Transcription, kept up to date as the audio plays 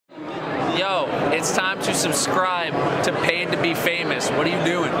Yo, it's time to subscribe to Paid to Be Famous. What are you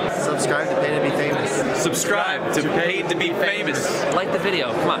doing? Subscribe to Paid to Be Famous. Subscribe to Paid to Be Famous. Like the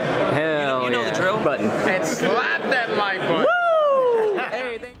video, come on. Hell you know the drill. Button. And slap that like button.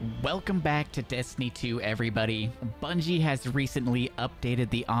 Welcome back to Destiny 2, everybody. Bungie has recently updated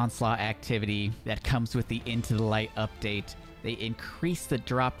the onslaught activity that comes with the Into the Light update. They increased the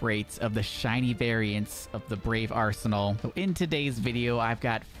drop rates of the shiny variants of the Brave Arsenal. So in today's video, I've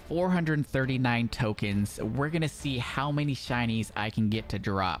got 439 tokens. We're gonna see how many shinies I can get to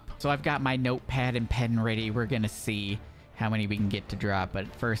drop. So I've got my notepad and pen ready. We're gonna see how many we can get to drop, but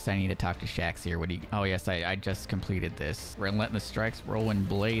first I need to talk to Shax here. What do you... Oh yes, I just completed this. Relentless Strikes, Whirlwind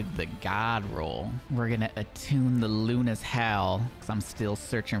Blade, the God roll. We're gonna attune the Luna's Howl, because I'm still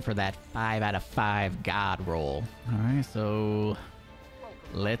searching for that 5 out of 5 God roll. Alright, so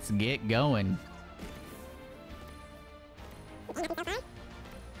let's get going. Let's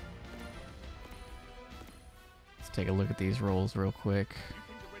take a look at these rolls real quick.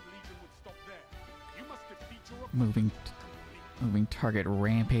 Moving target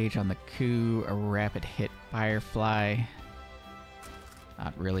Rampage on the coup, a rapid hit Firefly.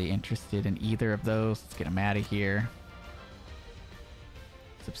 Not really interested in either of those. Let's get them out of here.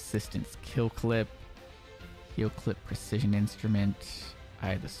 Subsistence Kill Clip, Heal Clip Precision Instrument,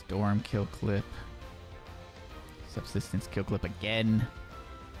 Eye of the Storm Kill Clip, Subsistence Kill Clip again,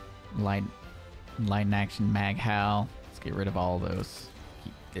 Light Action Mag Howl. Let's get rid of all those.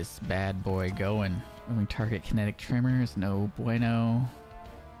 Keep this bad boy going. Moving target Kinetic Tremors, no bueno.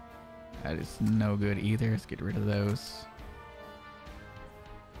 That is no good either. Let's get rid of those.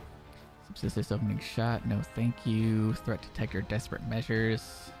 Subsistence Opening Shot, no thank you. Threat Detector, Desperate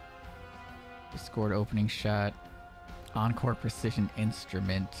Measures. Discord Opening Shot. Encore Precision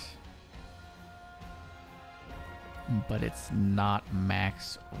Instrument. But it's not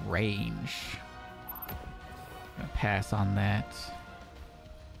max range. Gonna pass on that.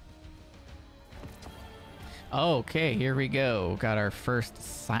 Okay, here we go. Got our first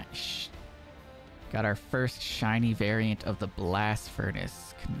shiny variant of the Blast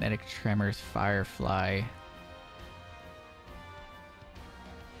Furnace. Kinetic Tremors Firefly.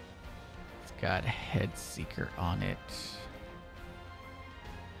 It's got Head Seeker on it.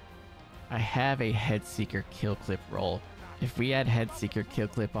 I have a Head Seeker Kill Clip roll. If we had Head Seeker Kill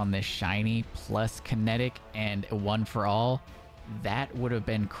Clip on this shiny plus Kinetic and one for all, that would have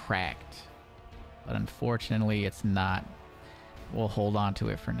been cracked. But unfortunately, it's not. We'll hold on to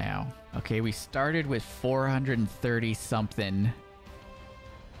it for now. Okay, we started with 430 something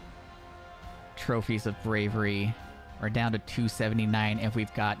trophies of bravery. We're down to 279 and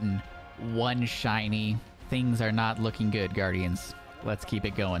we've gotten one shiny. Things are not looking good, Guardians. Let's keep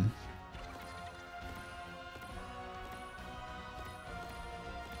it going.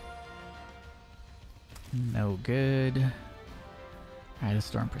 No good. Eye of the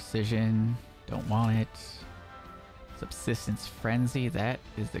Storm Precision. Don't want it. Subsistence Frenzy, that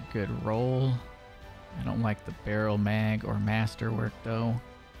is a good roll. I don't like the Barrel Mag or Masterwork though.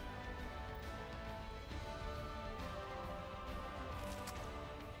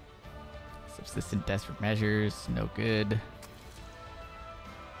 Subsistent Desperate Measures, no good.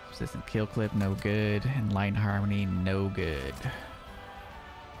 Subsistent Kill Clip, no good. Enlightened Harmony, no good.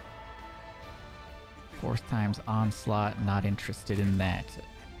 Fourth times Onslaught, not interested in that.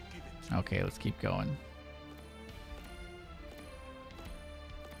 Okay, let's keep going.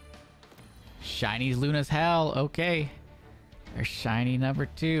 Shiny's Luna's Howl. Okay. There's shiny number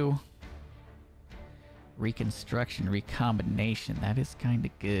 2. Reconstruction, Recombination. That is kind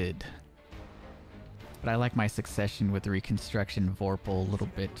of good. But I like my succession with Reconstruction Vorpal a little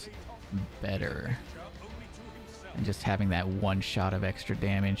bit better. And just having that one shot of extra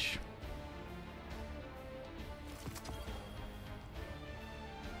damage.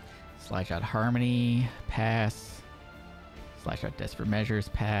 Slide Shot Harmony, pass. Slide Shot Desperate Measures,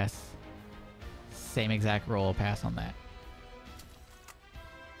 pass. Same exact roll, pass on that.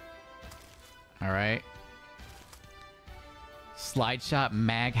 Alright. Slide Shot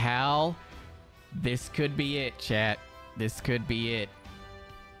Mag Howl. This could be it, chat. This could be it.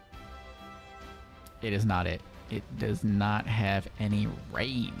 It is not it. It does not have any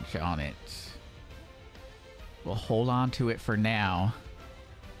range on it. We'll hold on to it for now.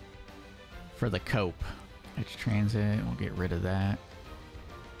 For the cope. Edge Transit, we'll get rid of that.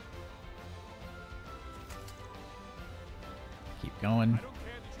 Keep going.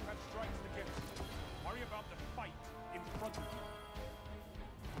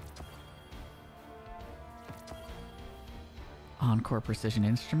 Encore Precision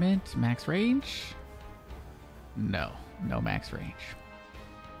Instrument, max range? No, no max range.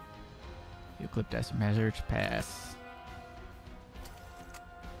 clipped as measured. Pass.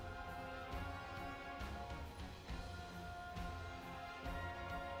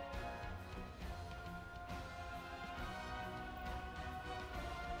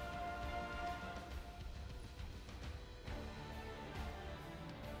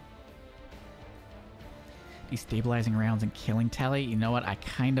 Destabilizing rounds and killing tally. You know what? I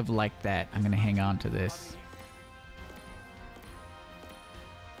kind of like that. I'm going to hang on to this.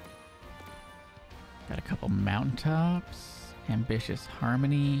 Got a couple mountaintops. Ambitious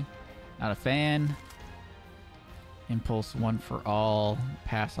harmony. Not a fan. Impulse one for all.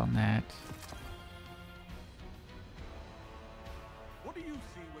 Pass on that.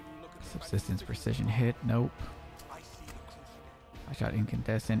 Subsistence precision hit. Nope. I shot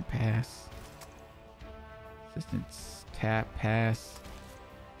incandescent. Pass. Assistance tap. Pass.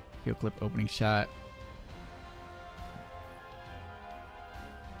 Heel clip opening shot.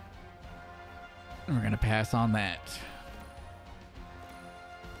 And we're gonna pass on that.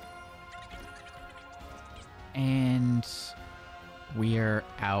 And we're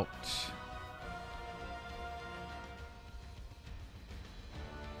out.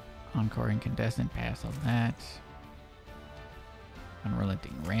 Encore incandescent, pass on that.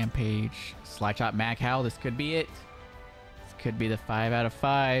 Unrelenting rampage. Slide shot Mac Howl, this could be it. This could be the 5 out of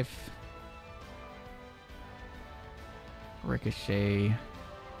 5. Ricochet.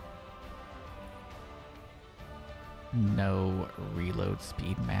 No reload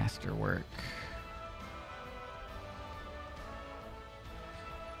speed masterwork.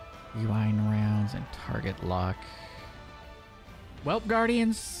 Rewind rounds and target lock. Well,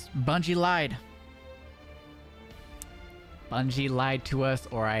 Guardians, Bungie lied. Bungie lied to us,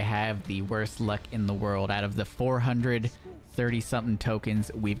 or I have the worst luck in the world. Out of the 430-something tokens,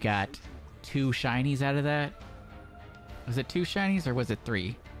 we've got 2 shinies out of that. Was it 2 shinies or was it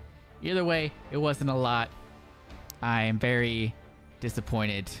 3? Either way, it wasn't a lot. I am very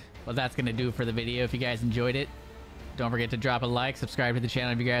disappointed. Well, that's going to do it for the video. If you guys enjoyed it, don't forget to drop a like, subscribe to the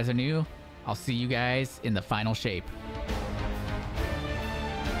channel if you guys are new. I'll see you guys in the final shape.